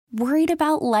Worried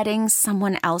about letting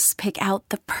someone else pick out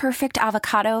the perfect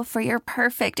avocado for your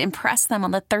perfect impress them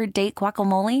on the third date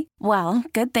guacamole? Well,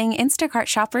 good thing Instacart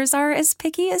shoppers are as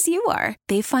picky as you are.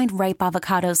 They find ripe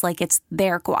avocados like it's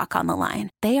their guac on the line.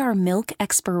 They are milk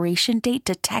expiration date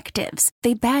detectives.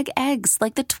 They bag eggs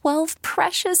like the 12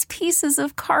 precious pieces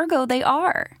of cargo they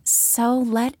are. So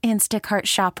let Instacart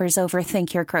shoppers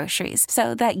overthink your groceries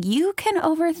so that you can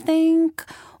overthink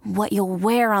what you'll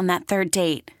wear on that third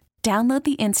date. Download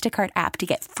the Instacart app to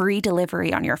get free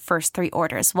delivery on your first 3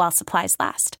 orders while supplies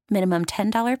last. Minimum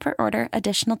 $10 per order.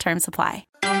 Additional terms apply.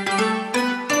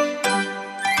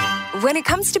 When it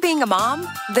comes to being a mom,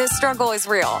 the struggle is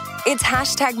real. It's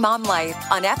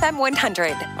 #MomLife on FM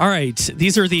 100. All right.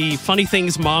 These are the funny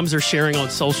things moms are sharing on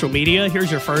social media.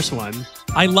 Here's your first one.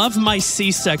 I love my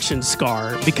C-section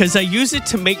scar because I use it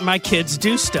to make my kids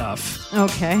do stuff.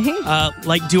 Okay.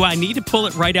 Like, do I need to pull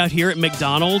it right out here at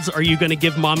McDonald's? Or are you going to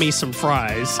give mommy some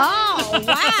fries? Oh,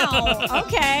 wow.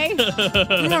 Okay. I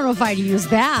don't know if I'd use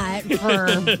that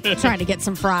for trying to get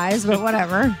some fries, but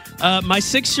whatever. My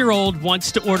 6-year-old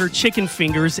wants to order chicken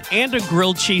fingers and a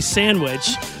grilled cheese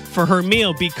sandwich for her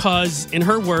meal because, in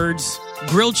her words,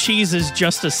 grilled cheese is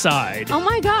just a side. Oh,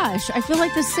 my gosh. I feel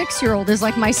like the 6-year-old is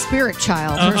like my spirit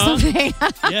child or something.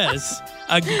 Yes.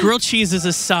 Grilled cheese is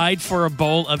a side for a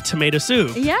bowl of tomato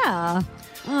soup. Yeah.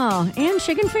 Oh, and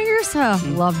chicken fingers? Oh,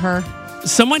 love her.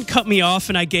 Someone cut me off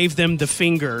and I gave them the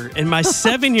finger, and my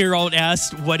 7-year-old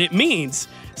asked what it means.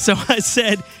 So I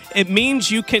said, it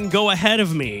means you can go ahead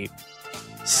of me.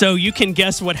 So you can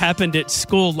guess what happened at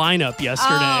school lineup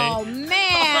yesterday. Oh, man.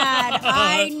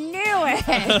 I knew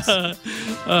it.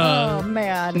 Oh,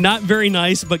 man. Not very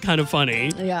nice, but kind of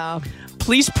funny. Yeah.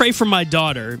 Please pray for my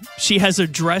daughter. She has a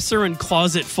dresser and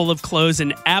closet full of clothes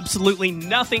and absolutely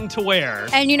nothing to wear.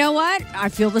 And you know what? I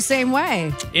feel the same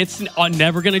way. It's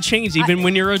never going to change, even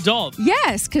when you're an adult.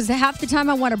 Yes, because half the time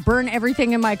I want to burn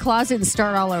everything in my closet and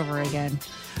start all over again.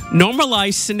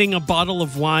 Normalize sending a bottle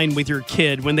of wine with your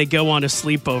kid when they go on a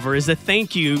sleepover as a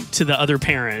thank you to the other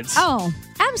parents. Oh,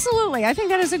 absolutely. I think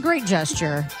that is a great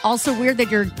gesture. Also weird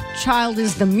that your child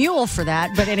is the mule for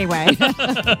that, but anyway.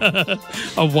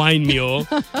 A wine mule.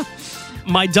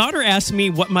 My daughter asked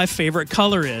me what my favorite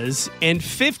color is, and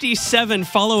 57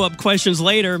 follow-up questions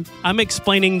later, I'm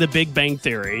explaining the Big Bang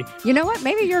Theory. You know what?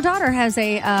 Maybe your daughter has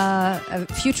a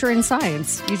future in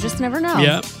science. You just never know.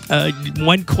 Yeah.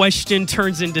 One question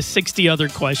turns into 60 other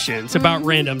questions about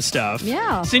random stuff.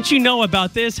 Yeah. Since you know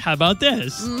about this, how about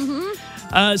this?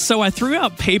 Mm-hmm. So I threw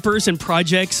out papers and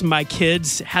projects my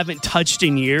kids haven't touched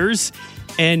in years,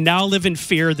 and now live in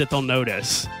fear that they'll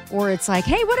notice. Or it's like,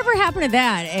 hey, whatever happened to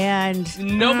that? And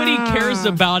nobody cares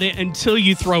about it until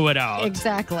you throw it out.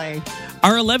 Exactly.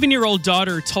 Our 11-year-old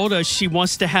daughter told us she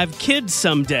wants to have kids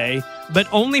someday, but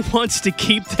only wants to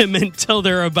keep them until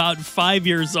they're about 5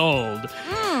 years old.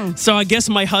 So I guess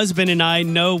my husband and I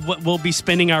know what we'll be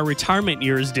spending our retirement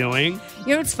years doing. You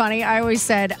know what's funny? I always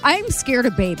said, I'm scared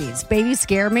of babies. Babies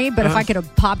scare me, but if I could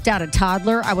have popped out a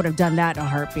toddler, I would have done that in a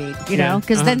heartbeat, you know?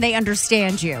 Because then they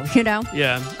understand you, you know?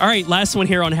 Yeah. All right, last one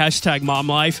here on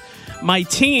 #MomLife. My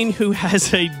teen, who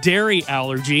has a dairy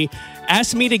allergy,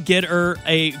 asked me to get her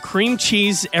a cream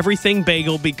cheese everything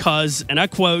bagel because, and I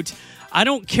quote, I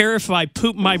don't care if I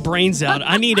poop my brains out.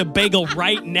 I need a bagel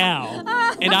right now.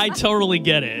 And I totally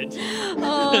get it.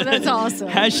 Oh, that's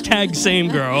awesome. #same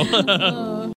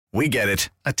girl. We get it.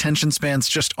 Attention spans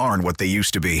just aren't what they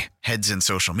used to be. Heads in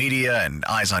social media and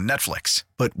eyes on Netflix.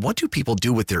 But what do people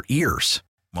do with their ears?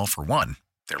 Well, for one,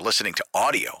 they're listening to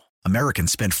audio.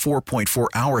 Americans spend 4.4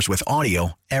 hours with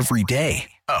audio every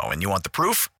day. Oh, and you want the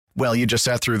proof? Well, you just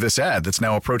sat through this ad that's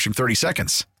now approaching 30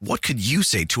 seconds. What could you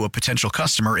say to a potential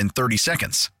customer in 30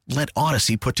 seconds? Let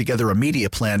Odyssey put together a media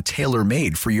plan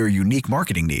tailor-made for your unique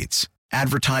marketing needs.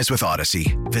 Advertise with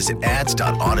Odyssey. Visit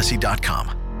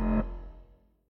ads.odyssey.com.